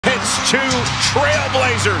against two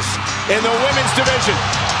trailblazers in the women's division.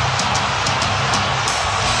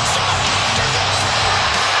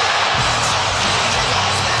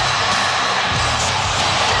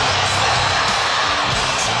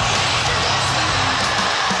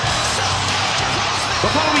 The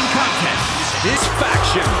following contest, this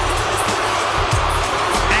faction,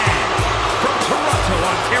 and from Toronto,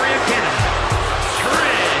 Ontario, Canada,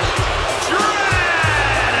 Trish Stratus!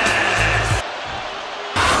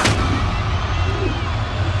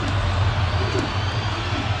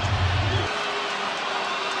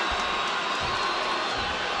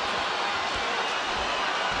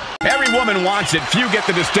 Every woman wants it. Few get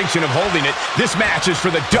the distinction of holding it. This match is for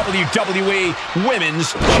the WWE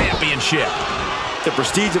Women's Championship. The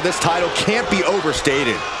prestige of this title can't be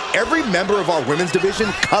overstated. Every member of our women's division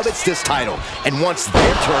covets this title and wants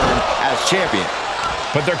their turn as champion.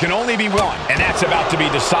 But there can only be one, and that's about to be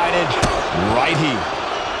decided right here.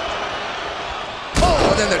 Oh,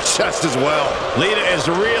 and then the chest as well. Lita is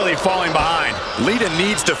really falling behind. Lita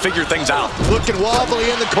needs to figure things out. Looking wobbly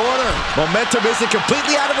in the corner. Momentum isn't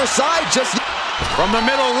completely out of her side. Just from the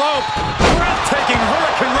middle rope, breathtaking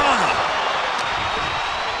Hurricane Rana.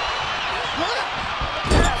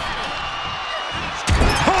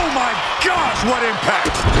 Gosh, what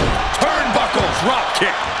impact! Turnbuckles, drop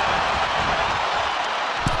kick.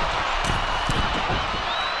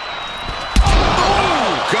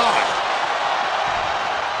 Oh, God!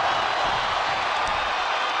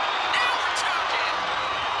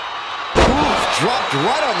 Ooh, dropped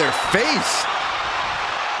right on their face.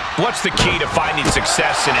 What's the key to finding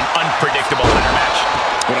success in an unpredictable ladder match?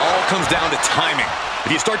 It all comes down to timing. If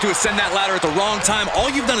you start to ascend that ladder at the wrong time, all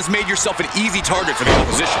you've done is made yourself an easy target for the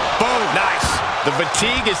opposition. Boom, nice. The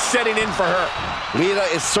fatigue is setting in for her. Lita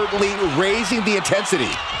is certainly raising the intensity.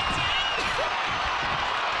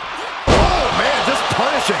 Oh, man, just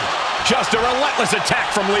punishing. Just a relentless attack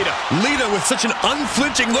from Lita. Lita with such an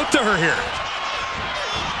unflinching look to her here.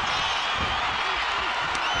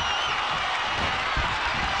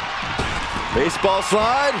 Baseball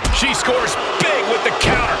slide. She scores big with the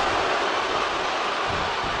counter.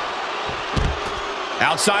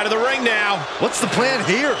 Outside of the ring now. What's the plan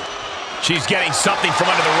here? She's getting something from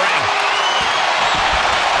under the ring.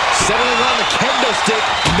 Settling on the kendo stick.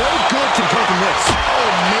 No good can come from this. Oh,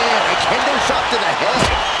 man, a kendo shot to the head.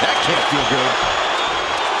 That can't feel good.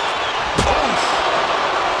 Oh.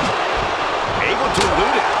 Able to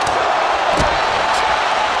elude it.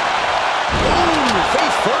 Ooh,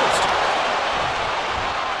 face first.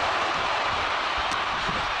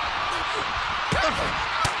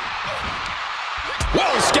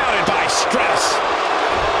 Well scouted by Stratus.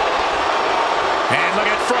 And look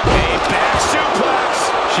at front knee, back suplex.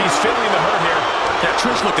 She's feeling the hurt here. That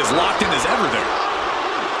Trish looked as locked in as ever there.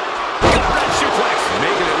 Red suplex.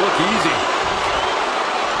 Making it look easy.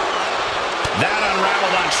 That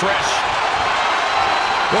unraveled on Trish.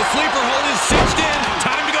 The sleeper hold is cinched in.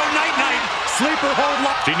 Time to go night-night. Sleeper hold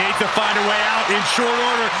lock. She needs to find her way out in short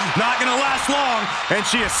order. Not going to last long, and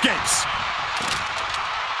she escapes.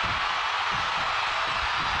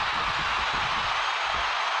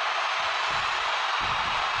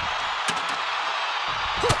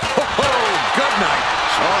 Good night.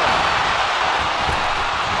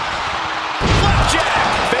 Flapjack.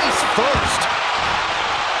 Face first.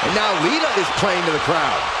 And now Lita is playing to the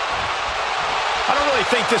crowd. I don't really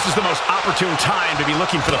think this is the most opportune time to be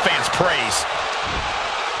looking for the fans' praise.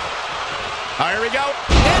 Here we go.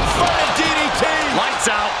 Inverted DDT.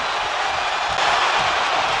 Lights out.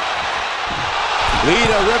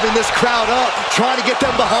 Lita revving this crowd up, trying to get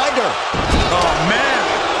them behind her. Oh,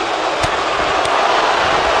 man.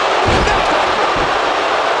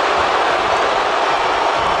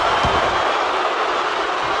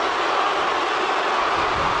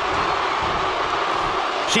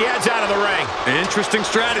 She heads out of the ring. Interesting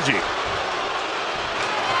strategy.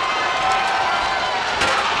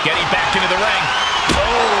 Getting back into the ring.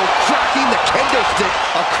 Oh, cracking the kendo stick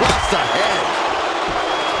across the head.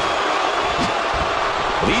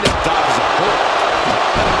 Lita dodges a bullet.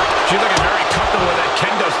 She's looking very comfortable with that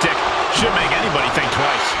kendo stick. Should make anybody think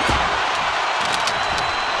twice.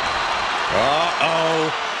 Uh-oh.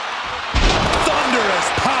 Thunderous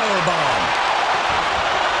powerbomb.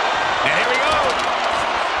 And here we go.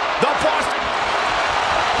 The Boston.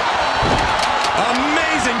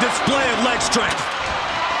 Amazing display of leg strength.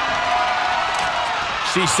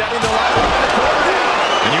 She's setting the ladder in the corner now.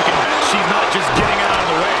 And you can, she's not just getting out of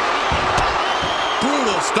the way.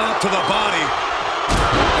 Brutal stomp to the body.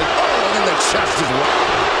 And in the chest as well.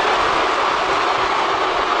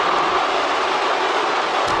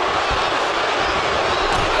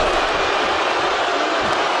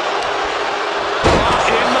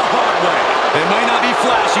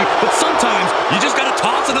 flashy, but sometimes you just gotta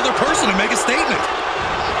toss another person and make a statement.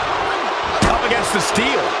 Up against the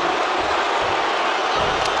steel.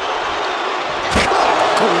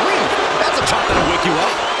 Grief. That's a chop that'll wake you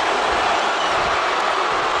up.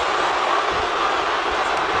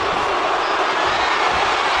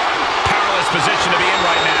 Powerless position to be in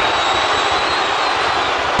right now.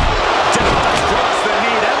 Across the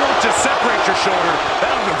knee. That won't just separate your shoulder.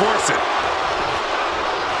 That'll divorce it.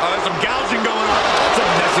 There's some gouging going on. That's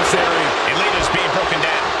unnecessary. And Lita's being broken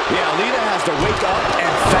down. Yeah, Lita has to wake up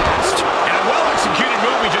and fast. And a well-executed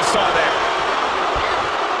move we just saw there.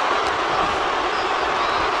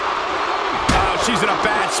 Oh, she's in a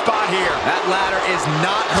bad spot here. That ladder is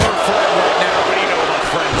not her friend right now. What do you know about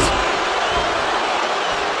friends?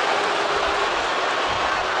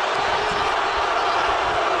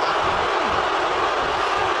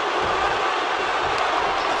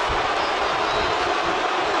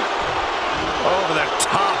 Over the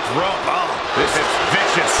top rope. Oh, this is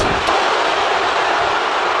vicious.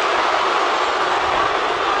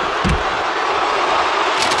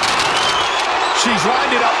 She's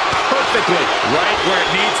lined it up perfectly. Right where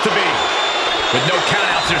it needs to be. With no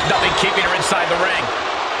countouts, there's nothing keeping her inside the ring.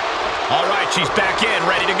 All right, she's back in,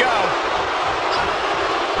 ready to go.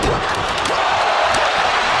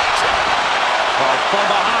 Oh, from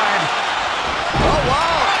behind. Oh,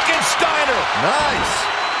 wow. Steiner.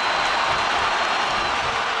 Nice.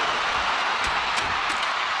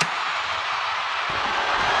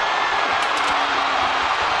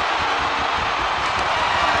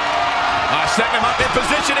 Setting him up in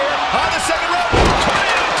position here on the second rope.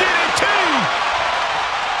 Tornado DDT.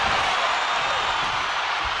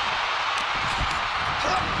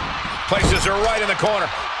 Places her right in the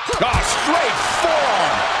corner. Oh, straight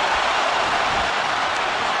forearm.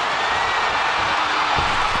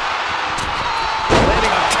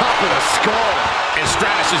 Landing on top of the skull. And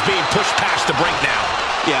Stratus is being pushed past the brink now.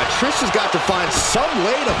 Yeah, Trish has got to find some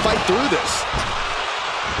way to fight through this.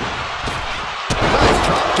 Nice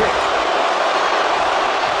drop kick.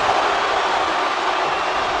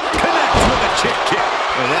 Kick.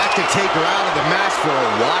 And that could take her out of the match for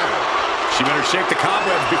a while. She better shake the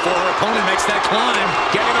cobwebs before her opponent makes that climb.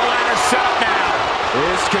 Getting the ladder set up now.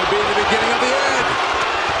 This could be the beginning of the end.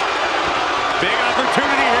 Big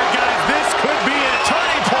opportunity here, guys. This could be a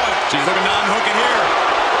turning point. She's looking to unhook it here.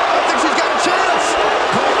 I think she's got a chance.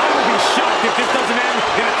 Cole, I would be shocked if this doesn't end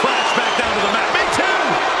in a clash back down to the mat. Me too.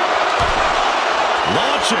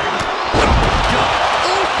 Launching.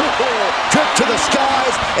 Trip to the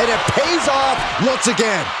skies, and it pays off once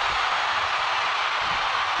again.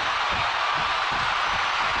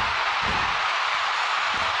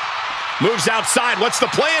 Moves outside. What's the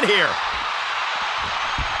plan here?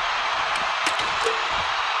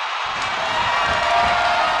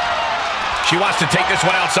 She wants to take this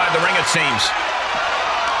one outside the ring, it seems.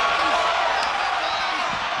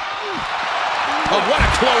 Oh, what a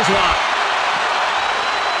clothesline.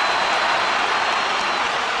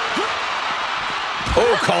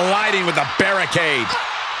 Oh, colliding with the barricade.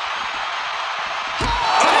 Oh,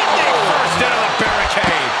 first into the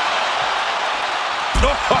barricade.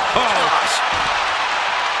 Oh, gosh.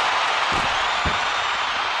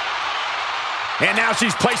 And now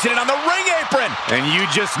she's placing it on the ring apron. And you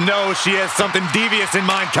just know she has something devious in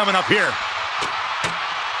mind coming up here.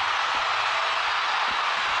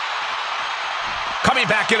 Coming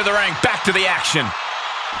back into the ring, back to the action.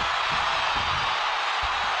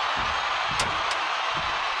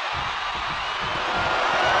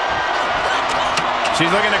 She's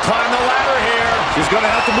looking to climb the ladder here. She's going to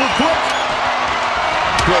have to move quick.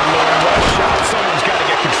 Good Lord, what a shot. Someone's got to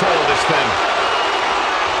get control of this thing.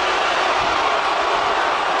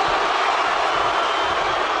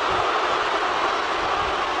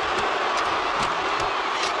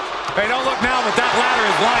 Hey, don't look now, but that ladder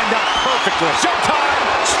is lined up perfectly. Showtime!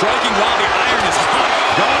 Striking while the iron is hot.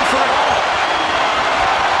 Going for it all.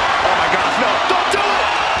 Oh my gosh, no, don't do it!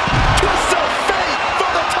 Twist of fate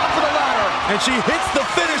from the top of the ladder. And she hits the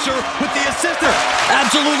finisher with the assistant.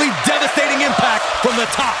 Absolutely devastating impact from the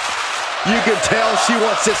top. You can tell she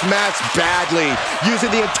wants this match badly, using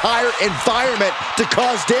the entire environment to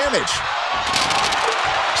cause damage.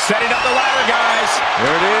 Setting up the ladder, guys.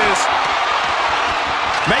 There it is.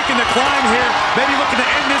 Making the climb here. Maybe looking to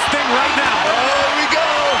end this thing right now. Oh, here we go.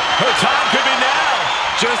 Her time could be now.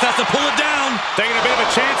 Just has to pull it down. Taking a bit of a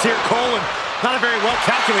chance here, Cole, and not a very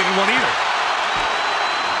well-calculated one either.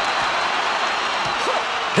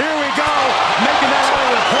 Here we go. Making that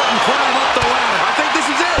all-important climb up the ladder. I think this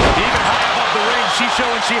is it. Even high above the ring, she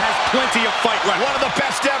showing she has plenty of fight left. One of the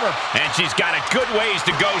best ever. And she's got a good ways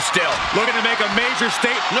to go still. Looking to make a major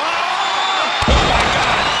statement. No! Oh, my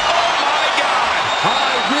God. Oh, my God.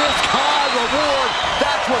 High risk, high reward.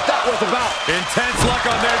 That's what that was about. Intense luck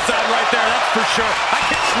on their side right there, that's for sure. I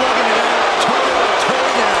keep slugging it out. Turn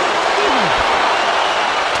down.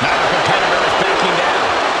 Neither competitor is backing down.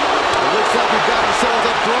 It looks like we've got ourselves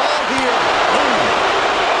a brawl here.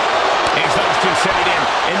 Exhaustion setting in,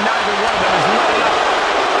 and neither one of them is letting up.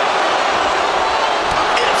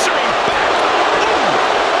 Answering back.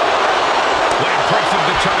 What impressive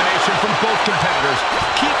determination from both competitors,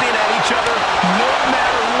 keeping at each other no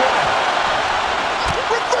matter what.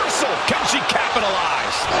 Reversal. Can she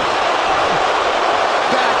capitalize?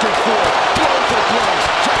 Back and forth, blow for blow.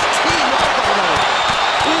 Just team up on them.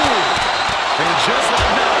 Ooh. And just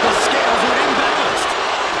like that, the scales are imbalanced.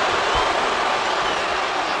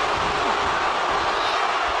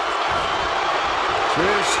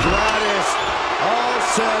 Trish Stratus all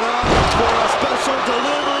set up for a special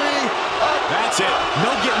delivery. That's it.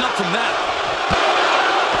 No getting up from that.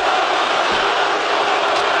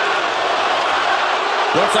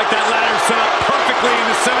 Looks like that ladder set up perfectly in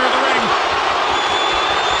the center of the ring.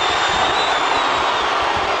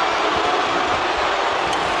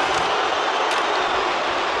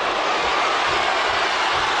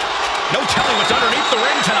 No telling what's underneath the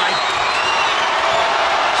ring tonight.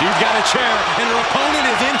 She's got a chair, and her opponent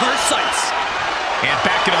is in her sights. And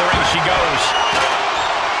back into the ring she goes.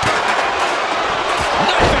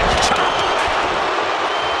 Knife edge chop.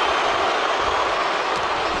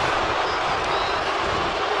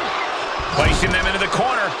 Placing them into the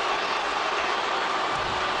corner.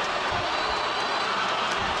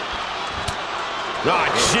 Oh,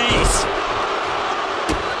 jeez.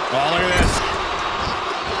 Oh, look at this.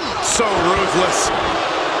 So ruthless.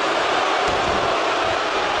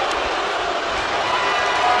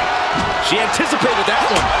 She anticipated that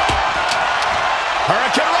one.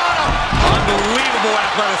 Hurricane Rana. Unbelievable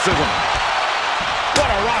athleticism. What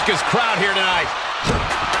a raucous crowd here tonight.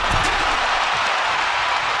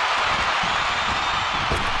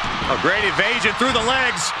 A great evasion through the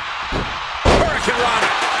legs. Hurricane Rana.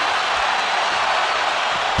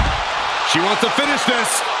 She wants to finish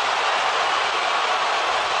this.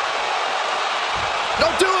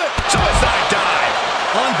 Don't do it. Suicide dive.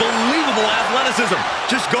 Unbelievable athleticism.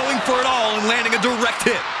 Just going for it all and landing a direct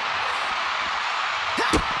hit.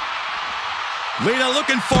 Lita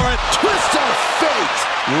looking for it. Twist of fate.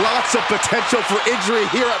 Lots of potential for injury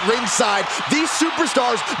here at ringside. These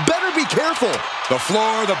superstars better be careful. The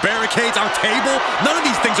floor, the barricades, our table. None of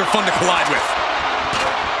these things are fun to collide with.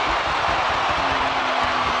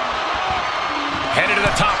 Headed to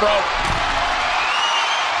the top rope.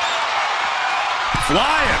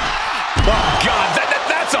 Flying. Oh, God,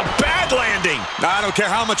 that's a bad landing. I don't care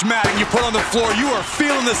how much matting you put on the floor. You are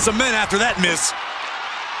feeling the cement after that miss.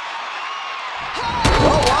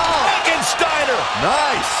 Oh, wow. Steiner.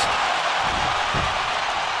 Nice.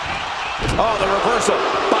 Oh, the reversal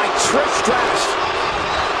by Trish Stratus.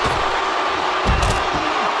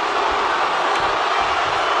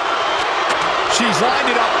 She's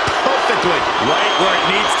lined it up perfectly. Right where it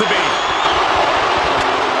needs to be.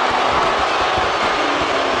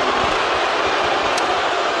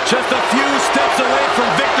 Just a few steps away from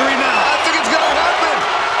victory now. I think it's going to happen.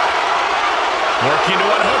 Working to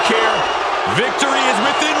unhook here. Victory is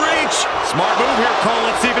within reach. Smart move here, Cole.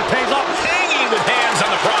 Let's see if it pays off. Hanging with hands on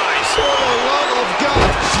the prize. For the love of God.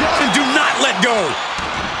 And do not let go.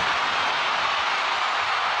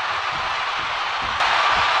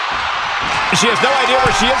 She has no idea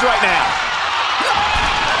where she is right now.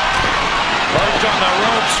 Perched on the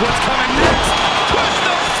ropes. What's coming next? Twist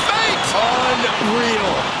of fate. Unreal.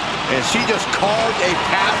 And she just carved a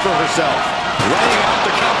path for herself. Laying out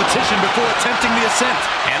the competition before attempting the ascent.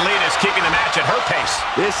 And Lita's keeping the match at her pace.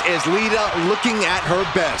 This is Lita looking at her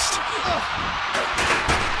best.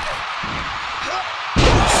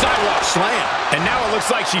 Sidewalk slam. And now it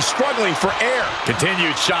looks like she's struggling for air.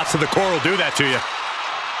 Continued shots to the core will do that to you.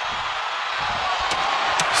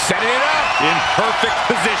 Setting it up. In perfect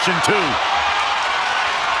position, too.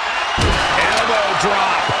 Elbow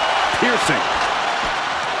drop. Piercing.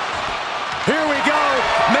 Here we go.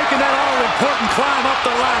 Making that all-important climb up the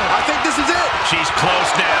ladder. I think this is it. She's close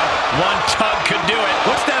now. One touch